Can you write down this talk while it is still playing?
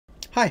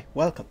Hi,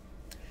 welcome.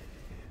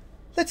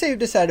 Let's say you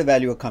decide to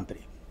value a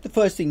company. The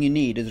first thing you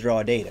need is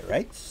raw data,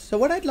 right? So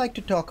what I'd like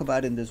to talk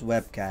about in this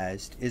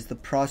webcast is the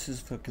process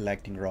for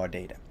collecting raw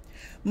data.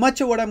 Much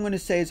of what I'm going to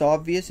say is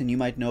obvious and you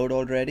might know it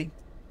already.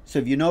 So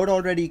if you know it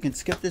already, you can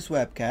skip this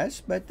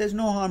webcast, but there's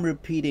no harm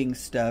repeating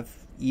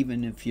stuff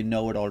even if you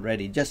know it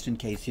already, just in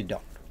case you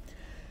don't.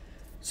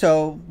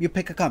 So you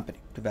pick a company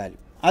to value.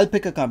 I'll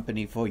pick a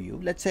company for you.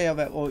 Let's say I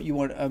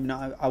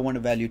want to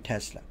value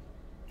Tesla.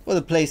 Well,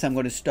 the place I'm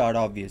going to start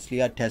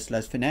obviously are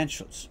Tesla's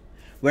financials.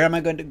 Where am I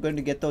going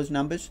to get those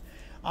numbers?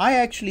 I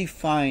actually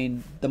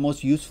find the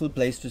most useful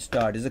place to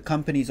start is a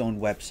company's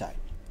own website.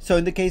 So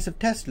in the case of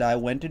Tesla, I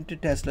went into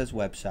Tesla's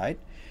website,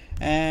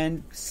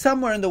 and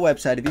somewhere on the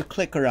website, if you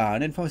click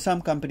around, and for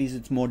some companies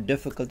it's more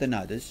difficult than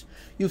others,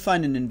 you'll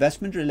find an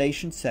investment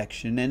relations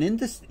section, and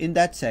in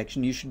that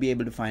section you should be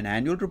able to find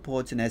annual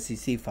reports and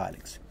SEC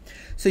filings.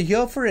 So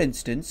here, for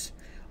instance,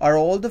 are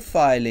all the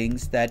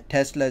filings that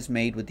Tesla has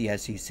made with the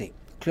SEC.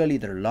 Clearly,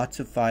 there are lots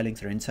of filings.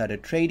 There are insider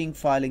trading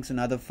filings and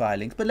other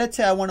filings. But let's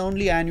say I want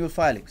only annual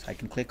filings. I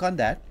can click on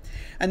that.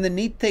 And the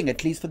neat thing,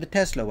 at least for the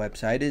Tesla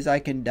website, is I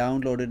can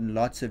download it in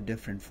lots of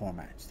different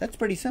formats. That's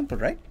pretty simple,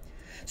 right?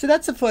 So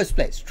that's the first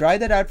place. Try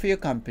that out for your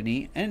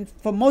company. And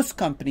for most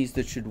companies,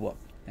 this should work,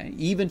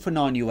 even for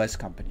non-US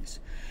companies.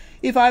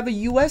 If I have a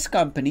US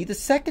company, the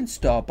second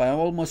stop I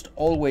almost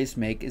always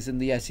make is in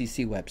the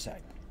SEC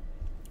website.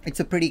 It's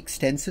a pretty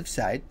extensive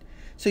site.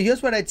 So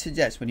here's what I'd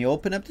suggest. When you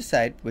open up the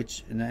site,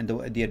 and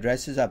the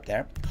address is up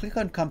there, click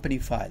on company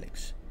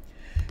filings.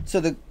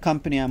 So the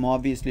company I'm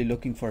obviously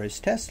looking for is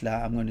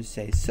Tesla. I'm going to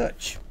say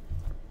search.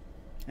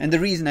 And the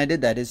reason I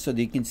did that is so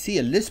that you can see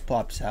a list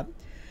pops up.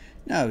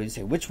 Now you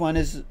say which one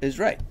is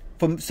right.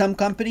 For some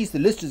companies, the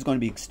list is going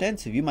to be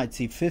extensive. You might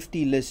see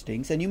 50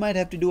 listings and you might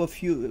have to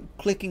do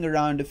clicking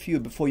around a few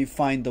before you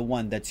find the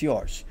one that's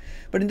yours.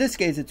 But in this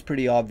case, it's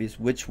pretty obvious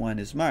which one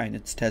is mine.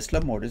 It's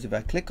Tesla Motors. If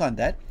I click on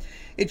that,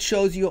 it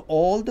shows you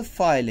all the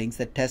filings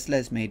that Tesla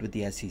has made with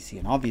the SEC.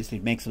 And obviously,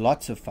 it makes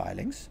lots of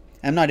filings.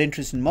 I'm not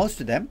interested in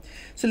most of them.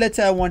 So let's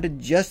say I wanted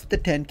just the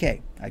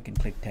 10K. I can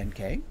click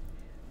 10K.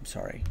 I'm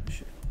sorry,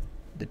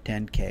 the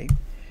 10K.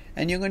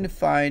 And you're going to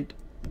find,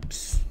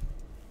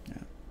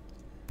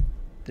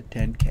 the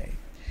 10K.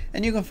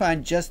 And you can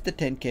find just the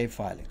 10K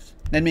filings.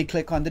 Then we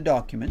click on the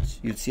documents.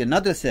 You'll see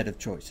another set of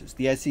choices.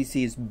 The SEC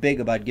is big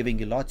about giving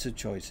you lots of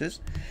choices.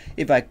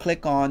 If I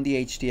click on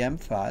the HTML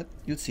file,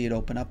 you'll see it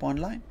open up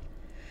online.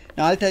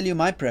 Now I'll tell you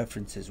my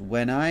preferences.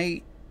 When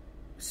I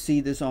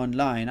see this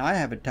online, I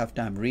have a tough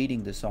time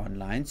reading this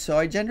online, so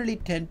I generally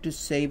tend to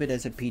save it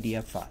as a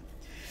PDF file.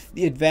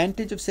 The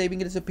advantage of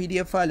saving it as a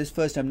PDF file is,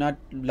 first, I'm not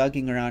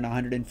lugging around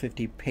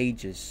 150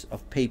 pages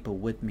of paper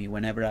with me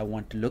whenever I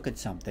want to look at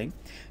something.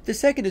 The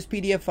second is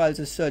PDF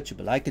files are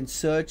searchable. I can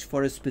search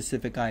for a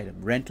specific item,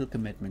 rental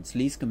commitments,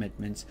 lease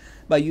commitments,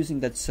 by using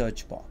that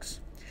search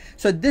box.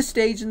 So at this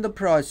stage in the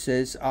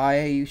process,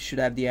 I should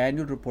have the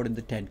annual report in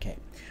the 10K.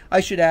 I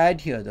should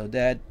add here, though,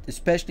 that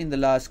especially in the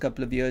last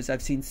couple of years,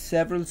 I've seen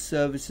several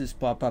services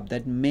pop up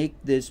that make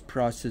this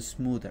process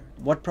smoother.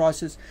 What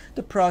process?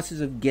 The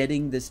process of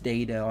getting this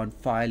data on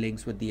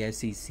filings with the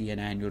SEC and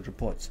annual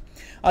reports.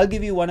 I'll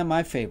give you one of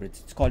my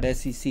favorites. It's called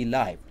SEC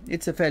Live.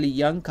 It's a fairly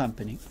young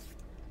company,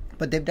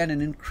 but they've done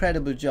an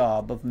incredible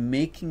job of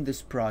making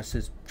this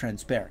process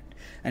transparent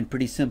and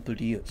pretty simple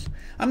to use.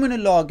 I'm going to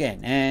log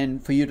in,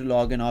 and for you to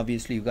log in,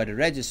 obviously you've got to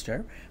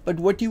register, but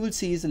what you will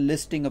see is a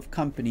listing of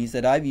companies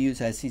that I've used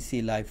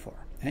SEC Live for,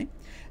 okay?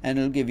 And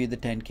it'll give you the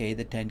 10K,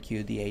 the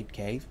 10Q, the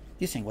 8K.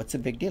 You're saying, what's the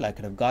big deal? I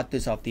could have got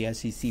this off the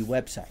SEC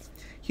website.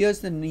 Here's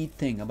the neat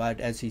thing about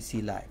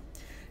SEC Live.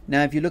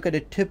 Now, if you look at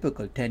a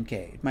typical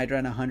 10K, it might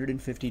run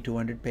 150,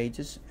 200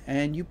 pages,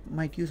 and you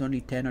might use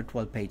only 10 or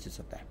 12 pages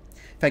of that.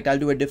 In fact, I'll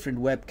do a different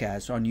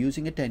webcast on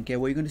using a 10K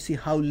where you're going to see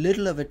how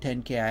little of a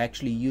 10K I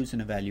actually use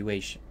in a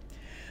valuation,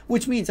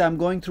 which means I'm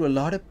going through a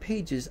lot of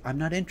pages I'm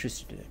not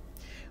interested in.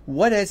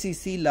 What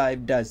SEC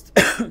Live does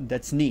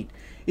that's neat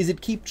is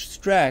it keeps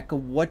track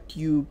of what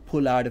you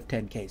pull out of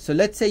 10K. So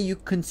let's say you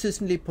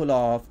consistently pull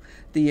off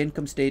the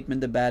income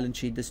statement, the balance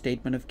sheet, the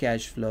statement of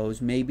cash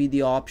flows, maybe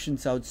the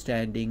options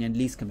outstanding and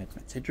lease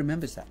commitments. It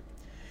remembers that.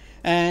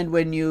 And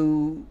when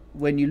you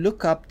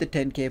look up the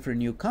 10K for a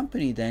new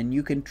company, then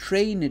you can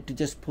train it to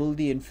just pull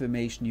the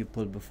information you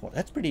pulled before.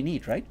 That's pretty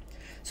neat, right?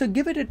 So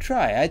give it a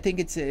try. I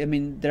think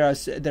there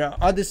are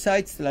other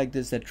sites like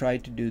this that try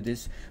to do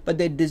this, but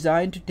they're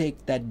designed to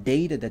take that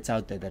data that's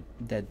out there,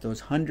 that those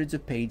hundreds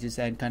of pages,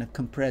 and kind of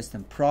compress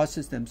them,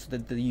 process them so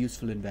that they're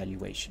useful in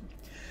valuation.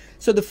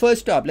 So the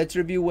first stop, let's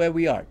review where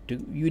we are.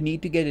 You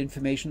need to get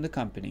information on the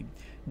company.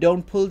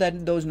 Don't pull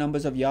those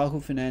numbers of Yahoo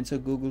Finance or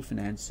Google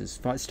Finances.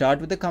 Start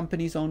with the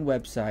company's own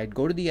website.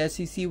 Go to the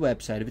SEC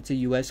website if it's a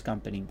US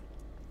company,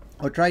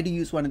 or try to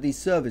use one of these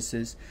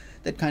services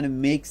that kind of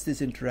makes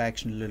this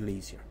interaction a little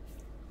easier.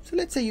 So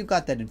let's say you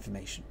got that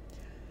information.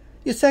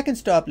 Your second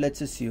stop, let's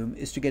assume,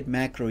 is to get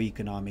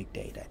macroeconomic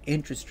data,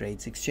 interest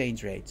rates,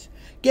 exchange rates.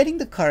 Getting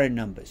the current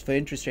numbers for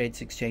interest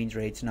rates, exchange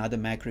rates, and other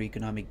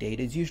macroeconomic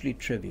data is usually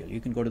trivial.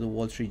 You can go to the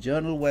Wall Street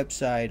Journal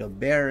website or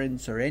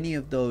Barron's or any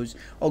of those,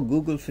 or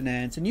Google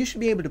Finance, and you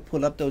should be able to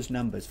pull up those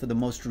numbers for the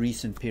most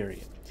recent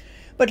period.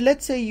 But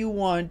let's say you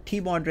want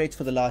T-bond rates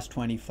for the last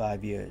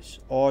 25 years,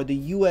 or the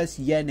US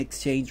yen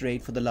exchange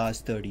rate for the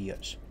last 30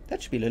 years.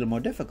 That should be a little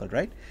more difficult,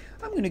 right?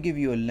 I'm going to give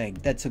you a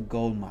link. That's a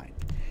gold mine.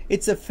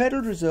 It's a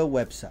Federal Reserve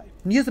website.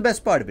 And here's the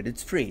best part of it.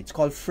 It's free. It's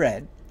called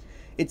Fred.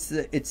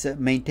 It's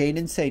maintained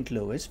in St.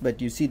 Louis, but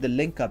you see the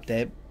link up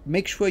there.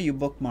 Make sure you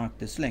bookmark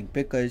this link,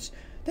 because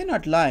they're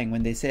not lying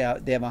when they say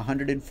they have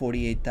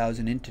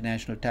 148,000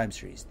 international time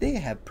series. They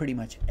have pretty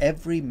much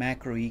every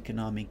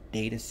macroeconomic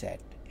data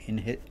set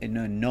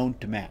known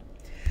to man.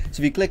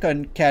 So if you click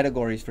on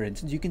categories, for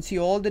instance, you can see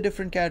all the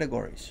different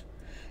categories.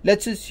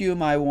 Let's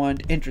assume I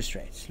want interest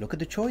rates. Look at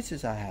the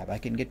choices I have. I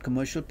can get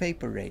commercial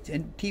paper rates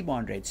and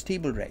T-bond rates,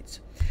 T-bill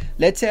rates.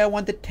 Let's say I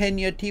want the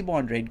 10-year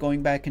T-bond rate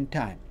going back in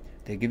time.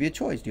 They give you a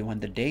choice. Do you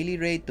want the daily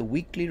rate, the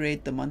weekly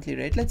rate, the monthly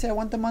rate? Let's say I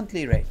want the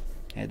monthly rate.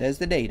 And there's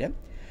the data.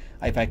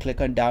 If I click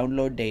on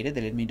download data,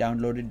 they let me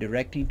download it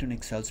directly into an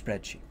Excel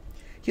spreadsheet.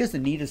 Here's the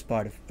neatest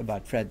part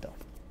about Fred though.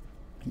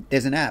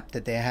 There's an app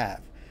that they have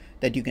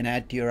that you can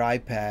add to your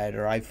iPad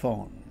or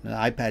iPhone. The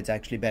iPad's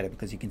actually better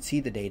because you can see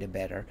the data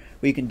better,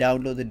 where you can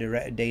download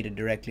the data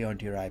directly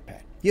onto your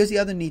iPad. Here's the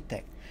other neat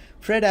thing.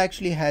 Fred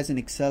actually has an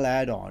Excel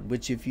add-on,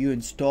 which if you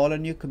install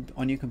on your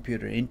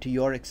computer into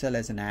your Excel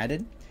as an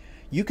add-in,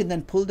 you can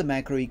then pull the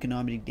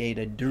macroeconomic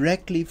data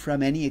directly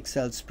from any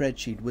Excel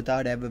spreadsheet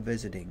without ever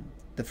visiting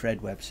the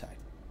Fred website.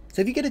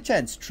 So if you get a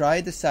chance,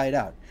 try the site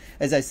out.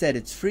 As I said,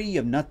 it's free, you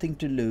have nothing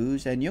to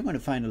lose, and you're going to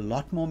find a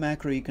lot more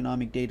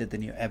macroeconomic data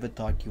than you ever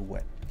thought you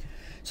would.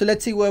 So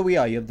let's see where we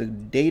are. You have the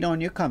data on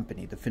your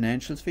company, the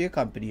financials for your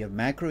company, you have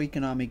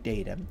macroeconomic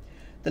data.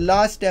 The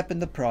last step in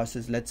the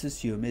process, let's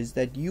assume, is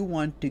that you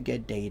want to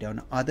get data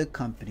on other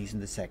companies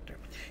in the sector.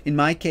 In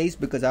my case,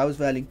 because I was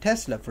valuing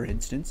Tesla, for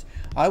instance,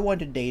 I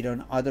wanted data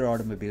on other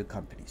automobile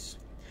companies.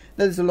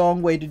 Now, there's a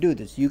long way to do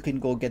this. You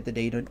can go get the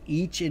data on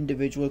each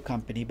individual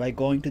company by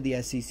going to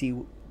the SEC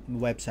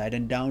website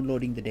and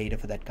downloading the data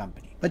for that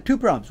company. But two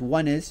problems.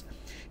 One is,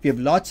 if you have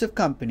lots of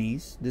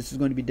companies, this is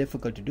going to be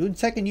difficult to do. And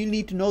second, you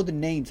need to know the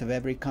names of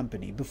every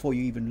company before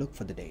you even look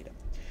for the data.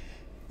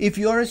 If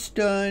you're a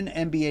Stern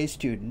MBA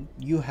student,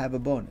 you have a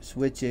bonus,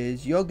 which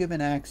is you're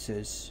given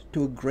access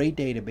to a great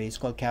database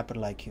called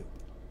Capital IQ.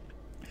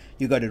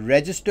 You got to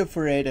register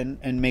for it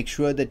and make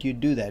sure that you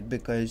do that,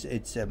 because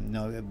it's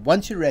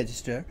once you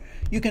register,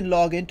 you can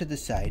log into the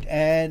site,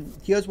 and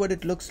here's what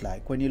it looks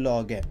like when you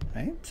log in.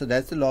 Right? So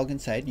that's the login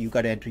site. You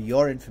got to enter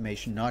your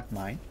information, not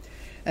mine.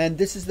 And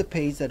this is the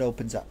page that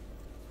opens up.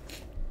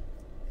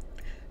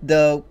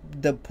 The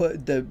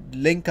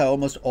link I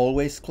almost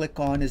always click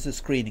on is a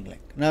screening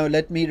link. Now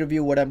let me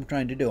review what I'm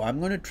trying to do. I'm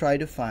going to try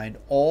to find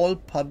all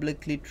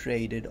publicly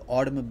traded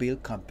automobile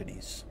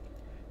companies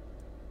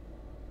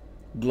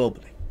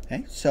globally.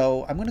 Okay?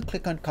 So I'm going to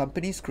click on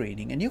company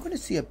screening, and you're going to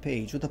see a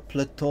page with a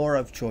plethora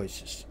of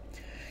choices.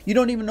 You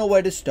don't even know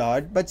where to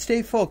start, but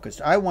stay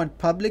focused. I want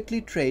publicly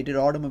traded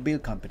automobile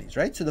companies,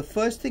 right? So the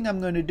first thing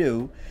I'm going to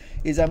do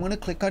is I'm going to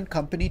click on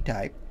company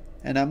type,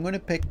 and I'm going to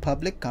pick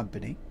public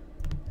company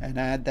and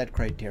add that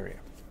criteria.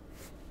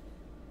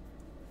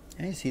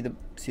 And you see the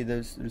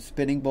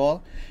spinning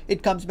ball?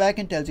 It comes back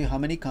and tells you how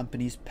many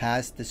companies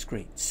passed the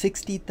screen.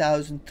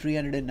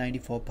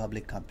 60,394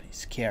 public companies.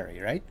 Scary,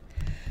 right?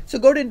 So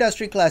go to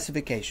industry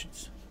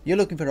classifications. You're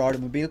looking for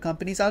automobile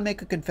companies. I'll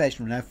make a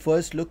confession. When I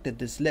first looked at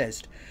this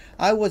list,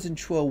 I wasn't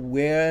sure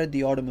where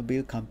the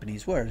automobile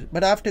companies were.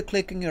 But after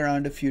clicking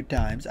around a few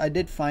times, I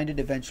did find it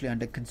eventually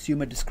under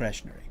consumer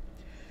discretionary.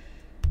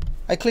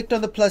 I clicked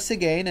on the plus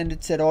again, and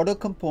it said auto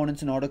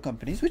components and auto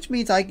companies, which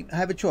means I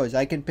have a choice.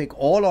 I can pick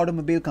all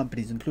automobile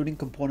companies, including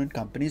component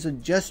companies, or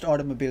just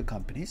automobile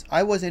companies.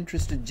 I was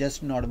interested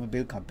just in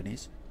automobile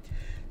companies,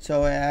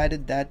 so I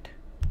added that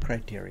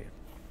criteria.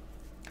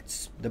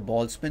 The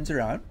ball spins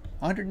around.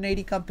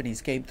 180 companies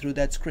came through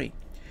that screen.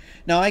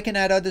 Now I can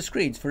add other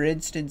screens. For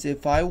instance,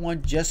 if I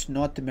want just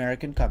North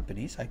American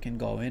companies, I can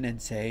go in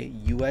and say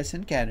US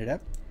and Canada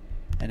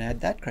and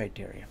add that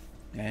criteria.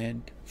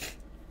 And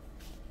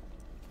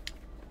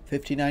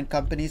 59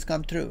 companies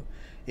come through.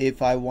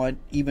 If I want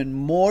even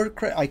more,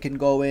 I can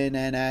go in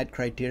and add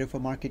criteria for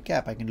market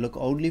cap. I can look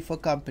only for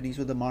companies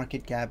with a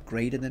market cap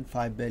greater than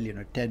 5 billion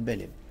or 10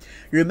 billion.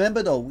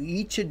 Remember though,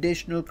 each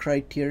additional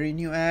criterion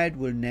you add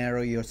will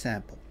narrow your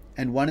sample.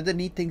 And one of the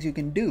neat things you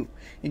can do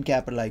in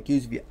Capital IQ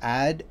is if you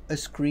add a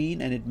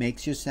screen and it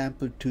makes your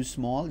sample too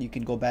small, you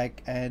can go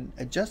back and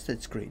adjust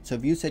that screen. So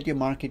if you set your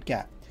market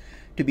cap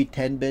to be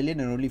 10 billion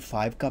and only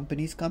 5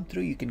 companies come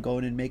through, you can go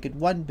in and make it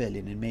 1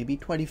 billion and maybe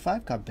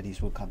 25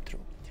 companies will come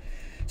through.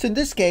 So in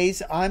this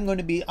case, I'm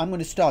going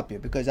to stop here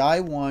because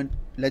I want,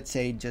 let's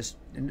say,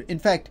 in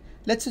fact,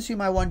 let's assume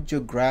I want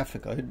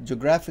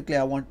geographically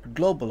I want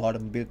global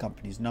automobile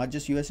companies, not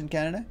just US and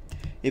Canada.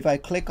 If I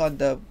click on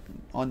the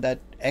on that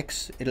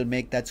X, it'll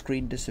make that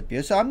screen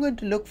disappear. So I'm going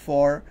to look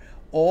for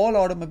all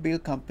automobile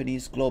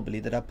companies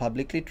globally that are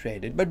publicly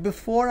traded. But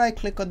before I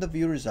click on the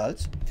view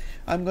results,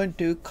 I'm going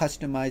to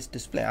customize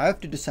display. I have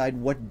to decide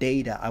what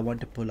data I want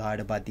to pull out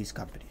about these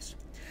companies.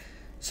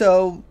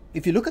 So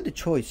if you look at the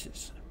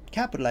choices,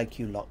 Capital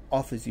IQ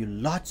offers you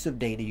lots of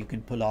data you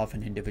can pull off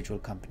in individual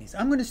companies.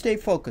 I'm going to stay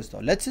focused though.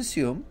 Let's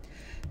assume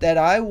that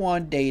I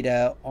want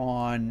data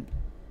on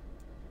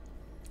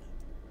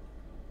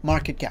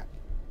market cap.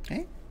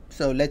 Okay,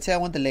 so let's say I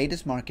want the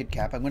latest market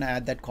cap. I'm going to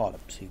add that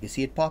column so you can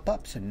see it pop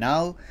up. So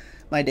now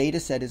my data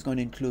set is going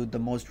to include the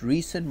most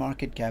recent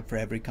market cap for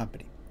every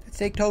company. Let's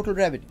take total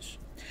revenues.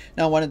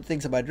 Now, one of the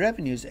things about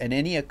revenues and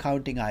any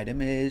accounting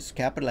item is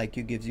Capital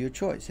IQ gives you a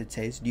choice. It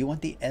says, do you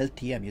want the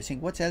LTM? You're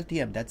saying, what's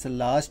LTM? That's the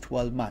last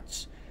 12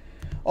 months.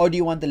 Or do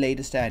you want the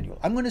latest annual?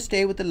 I'm going to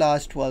stay with the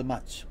last 12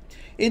 months.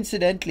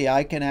 Incidentally,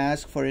 I can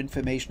ask for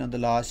information on the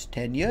last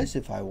 10 years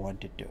if I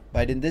wanted to.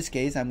 But in this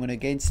case, I'm going to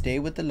again stay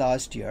with the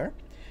last year,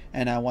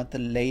 and I want the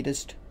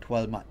latest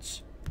 12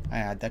 months. I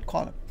add that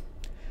column.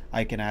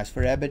 I can ask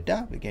for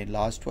EBITDA, again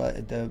last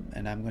 12,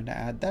 and I'm going to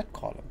add that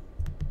column.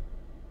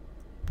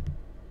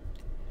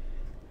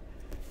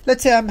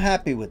 Let's say I'm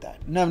happy with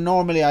that. Now,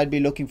 normally I'd be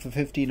looking for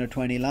 15 or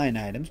 20 line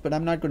items, but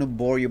I'm not going to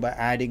bore you by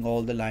adding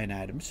all the line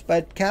items.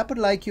 But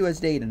Capital IQ has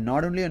data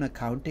not only on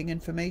accounting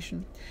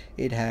information,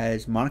 it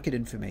has market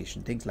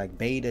information. Things like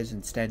betas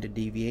and standard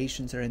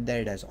deviations are in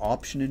there. It has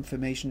option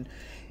information.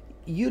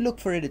 You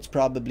look for it, it's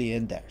probably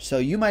in there. So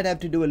you might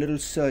have to do a little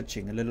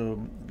searching, a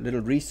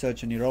little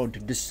research on your own to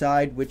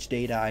decide which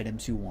data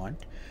items you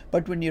want.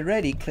 But when you're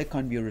ready, click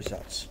on View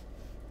Results.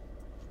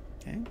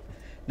 Okay.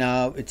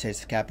 Now it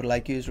says Capital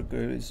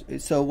IQ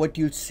is, so what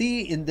you'll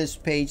see in this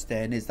page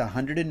then is the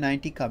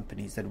 190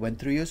 companies that went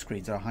through your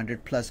screens, or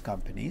 100 plus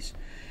companies,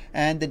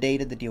 and the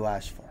data that you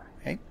asked for.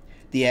 Okay,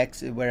 the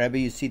X, wherever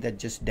you see that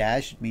just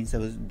dash, it means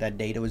that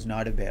data was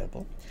not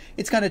available.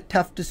 It's kind of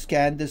tough to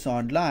scan this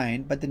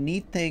online, but the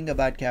neat thing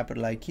about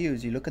Capital IQ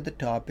is you look at the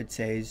top, it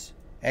says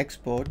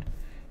export.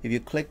 If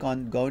you click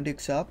on go into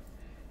Excel,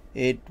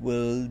 it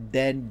will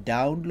then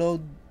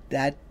download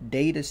that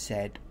data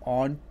set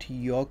onto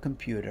your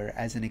computer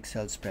as an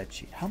Excel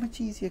spreadsheet. How much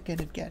easier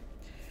can it get?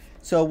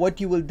 So what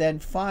you will then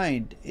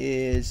find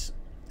is,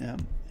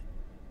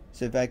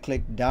 so if I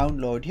click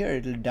download here,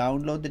 it'll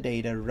download the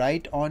data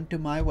right onto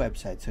my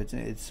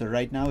website. So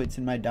right now it's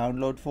in my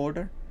download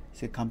folder.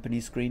 It's a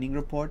company screening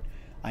report.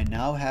 I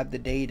now have the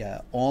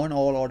data on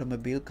all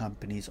automobile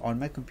companies on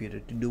my computer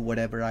to do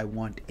whatever I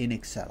want in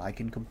Excel. I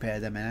can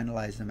compare them,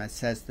 analyze them,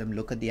 assess them,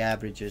 look at the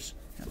averages.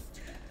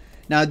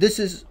 Now this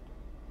is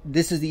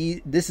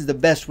the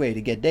best way to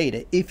get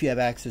data if you have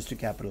access to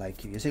Capital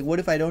IQ. You say, what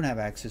if I don't have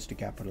access to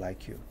Capital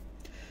IQ?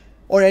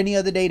 Or any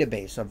other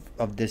database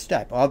of this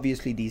type?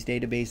 Obviously, these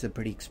databases are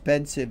pretty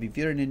expensive. If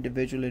you're an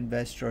individual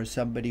investor or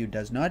somebody who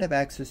does not have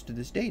access to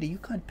this data, you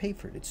can't pay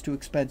for it. It's too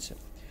expensive.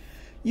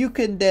 You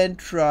can then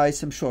try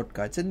some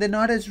shortcuts, and they're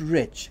not as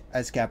rich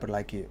as Capital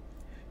IQ.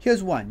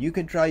 Here's one. You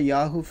can try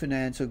Yahoo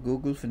Finance or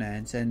Google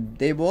Finance, and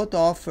they both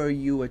offer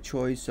you a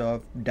choice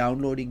of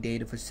downloading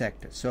data for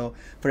sectors. So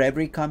for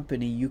every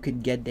company, you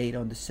can get data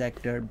on the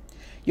sector.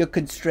 You're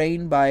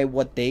constrained by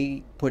what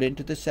they put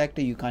into the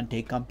sector. You can't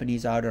take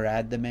companies out or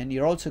add them in.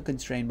 You're also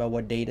constrained by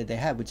what data they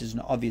have, which is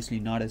obviously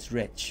not as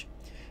rich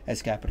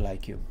as Capital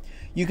IQ.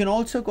 You can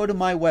also go to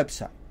my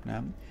website.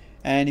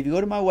 And if you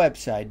go to my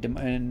website,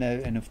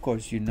 and of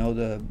course you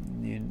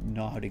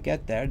know how to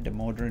get there,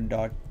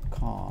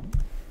 demodern.com.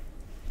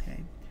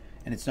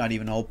 And it's not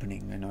even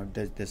opening,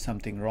 there's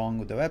something wrong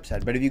with the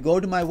website. But if you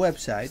go to my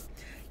website,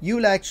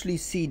 you'll actually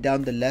see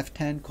down the left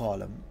hand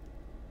column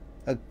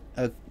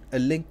a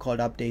link called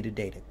updated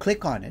data.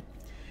 Click on it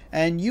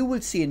and you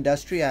will see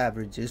industry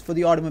averages for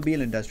the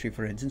automobile industry,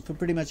 for instance, for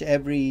pretty much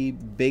every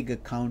big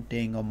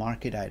accounting or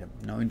market item,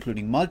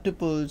 including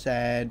multiples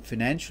and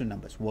financial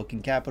numbers,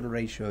 working capital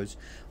ratios,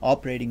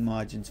 operating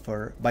margins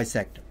by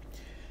sector.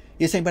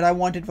 You're saying, but I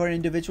want it for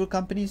individual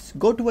companies?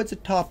 Go towards the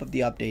top of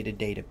the updated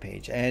data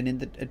page,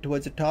 and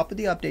towards the top of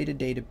the updated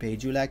data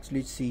page, you'll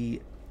actually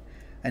see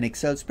an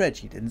Excel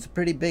spreadsheet, and it's a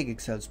pretty big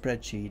Excel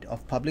spreadsheet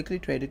of publicly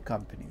traded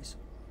companies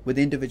with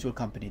individual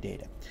company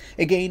data.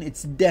 Again,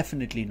 it's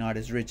definitely not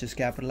as rich as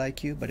Capital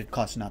IQ, but it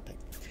costs nothing.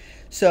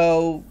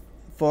 So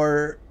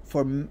for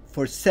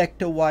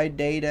sector-wide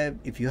data,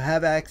 if you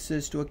have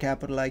access to a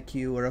Capital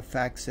IQ or a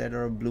FactSet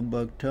or a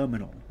Bloomberg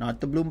terminal,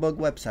 not the Bloomberg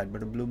website,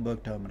 but a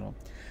Bloomberg terminal,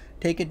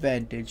 take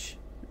advantage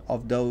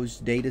of those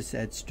data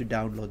sets to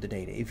download the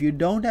data. If you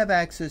don't have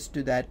access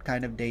to that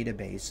kind of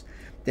database,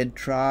 then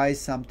try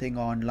something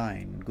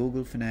online,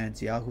 Google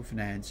Finance, Yahoo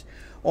Finance,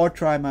 or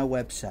try my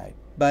website.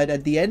 But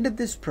at the end of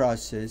this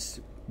process,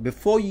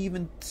 before you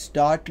even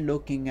start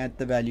looking at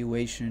the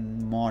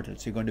valuation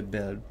models you're going to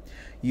build,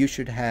 you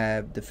should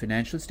have the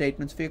financial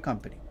statements for your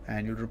company,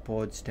 annual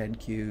reports,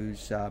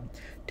 10Qs,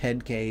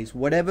 10Ks,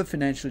 whatever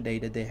financial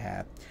data they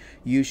have.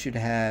 You should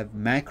have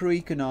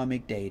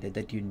macroeconomic data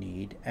that you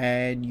need,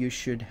 and you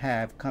should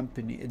have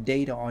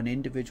data on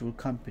individual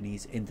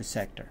companies in the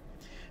sector.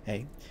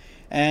 Okay?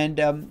 And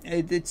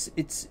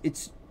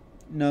it's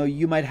no,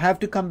 you might have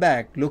to come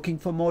back looking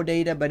for more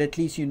data, but at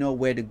least you know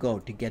where to go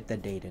to get the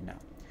data now.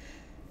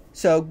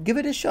 So give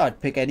it a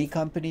shot. Pick any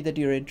company that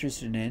you're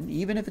interested in,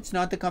 even if it's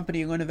not the company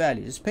you're going to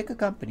value. Just pick a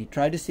company.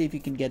 Try to see if you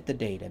can get the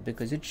data,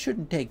 because it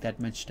shouldn't take that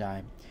much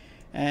time.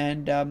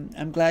 And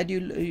I'm glad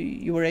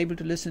you were able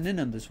to listen in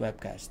on this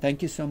webcast.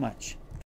 Thank you so much.